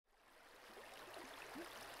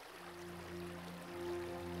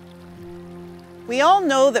We all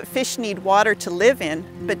know that fish need water to live in,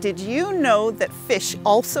 but did you know that fish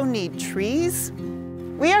also need trees?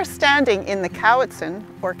 We are standing in the Cowichan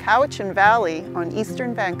or Cowichan Valley on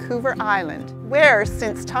eastern Vancouver Island, where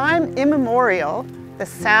since time immemorial, the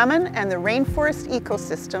salmon and the rainforest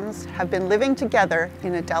ecosystems have been living together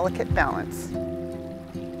in a delicate balance.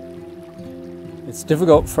 It's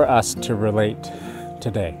difficult for us to relate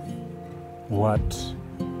today what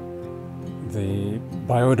the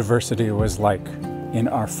biodiversity was like in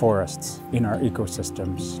our forests, in our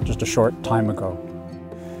ecosystems, just a short time ago.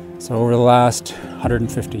 So over the last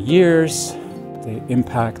 150 years, the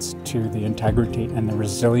impacts to the integrity and the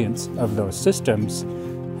resilience of those systems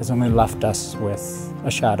has only left us with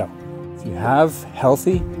a shadow. If you have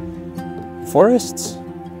healthy forests,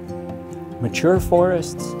 mature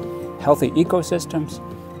forests, healthy ecosystems,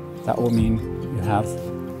 that will mean you have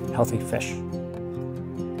healthy fish.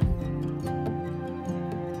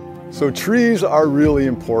 So trees are really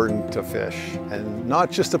important to fish, and not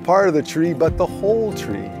just a part of the tree, but the whole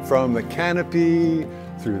tree, from the canopy,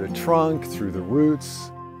 through the trunk, through the roots.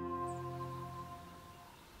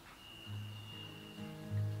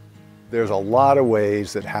 There's a lot of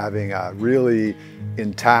ways that having a really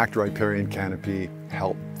intact riparian canopy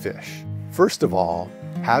help fish. First of all,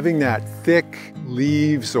 having that thick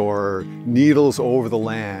leaves or needles over the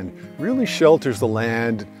land really shelters the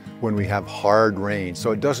land when we have hard rain,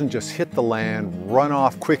 so it doesn't just hit the land, run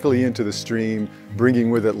off quickly into the stream,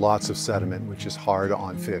 bringing with it lots of sediment, which is hard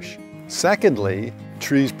on fish. Secondly,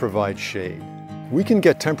 trees provide shade. We can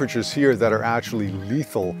get temperatures here that are actually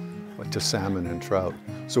lethal to salmon and trout.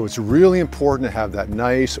 So it's really important to have that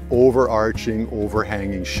nice, overarching,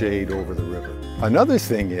 overhanging shade over the river. Another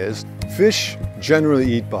thing is, fish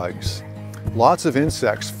generally eat bugs. Lots of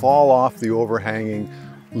insects fall off the overhanging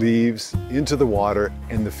leaves into the water,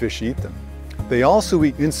 and the fish eat them. They also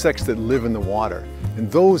eat insects that live in the water, and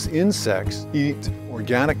those insects eat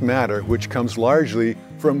organic matter, which comes largely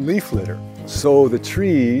from leaf litter. So the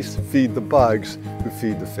trees feed the bugs who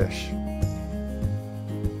feed the fish.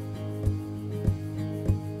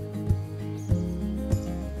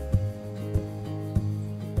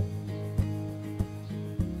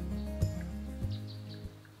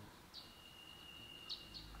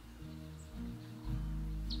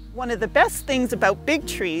 One of the best things about big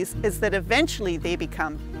trees is that eventually they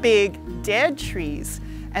become big, dead trees,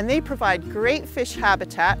 and they provide great fish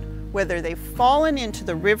habitat, whether they've fallen into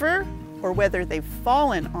the river or whether they've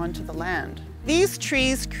fallen onto the land. These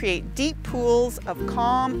trees create deep pools of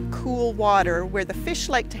calm, cool water where the fish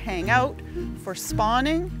like to hang out for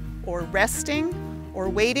spawning or resting or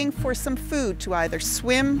waiting for some food to either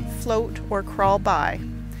swim, float, or crawl by.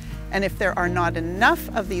 And if there are not enough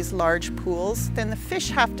of these large pools, then the fish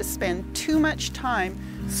have to spend too much time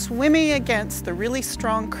swimming against the really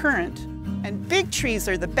strong current. And big trees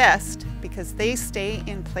are the best because they stay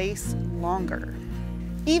in place longer.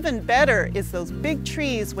 Even better is those big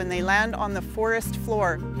trees when they land on the forest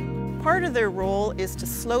floor. Part of their role is to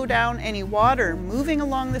slow down any water moving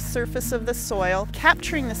along the surface of the soil,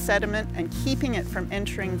 capturing the sediment and keeping it from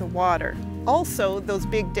entering the water. Also, those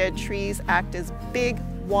big dead trees act as big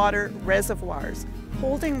water reservoirs,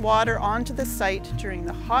 holding water onto the site during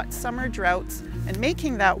the hot summer droughts and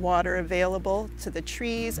making that water available to the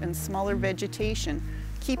trees and smaller vegetation,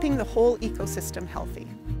 keeping the whole ecosystem healthy.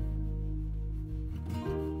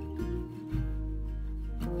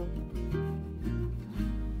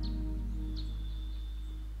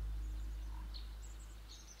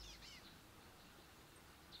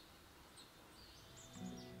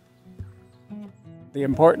 The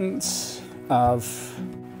importance of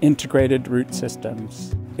integrated root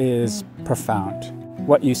systems is profound.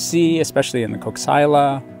 What you see, especially in the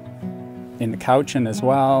Koksilah, in the Cowichan as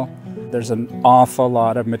well, there's an awful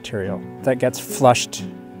lot of material that gets flushed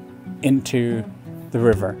into the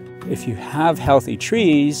river. If you have healthy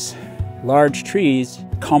trees, large trees,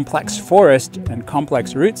 complex forest and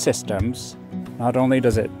complex root systems, not only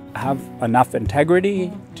does it have enough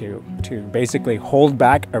integrity to basically hold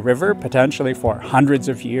back a river potentially for hundreds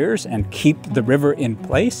of years and keep the river in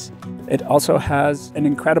place, it also has an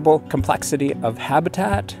incredible complexity of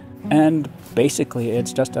habitat, and basically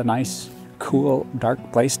it's just a nice, cool,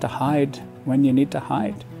 dark place to hide when you need to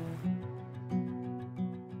hide.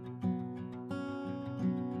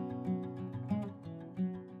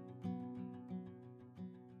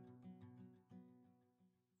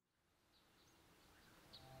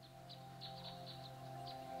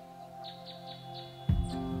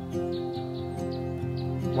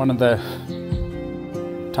 One of the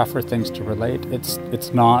tougher things to relate,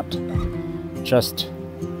 it's not just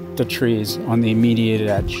the trees on the immediate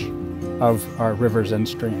edge of our rivers and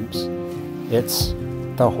streams. It's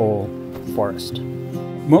the whole forest.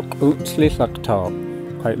 Muk-ut-sli-tlak-taw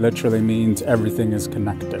quite literally means everything is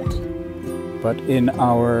connected. But in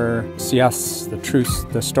our sias, the truths,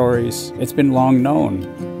 the stories, it's been long known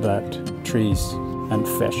that trees and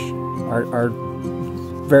fish are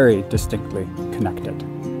very distinctly connected.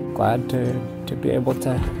 Glad to be able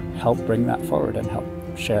to help bring that forward and help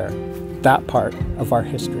share that part of our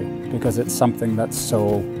history, because it's something that's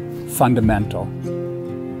so fundamental.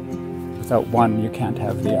 Without one, you can't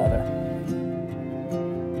have the other.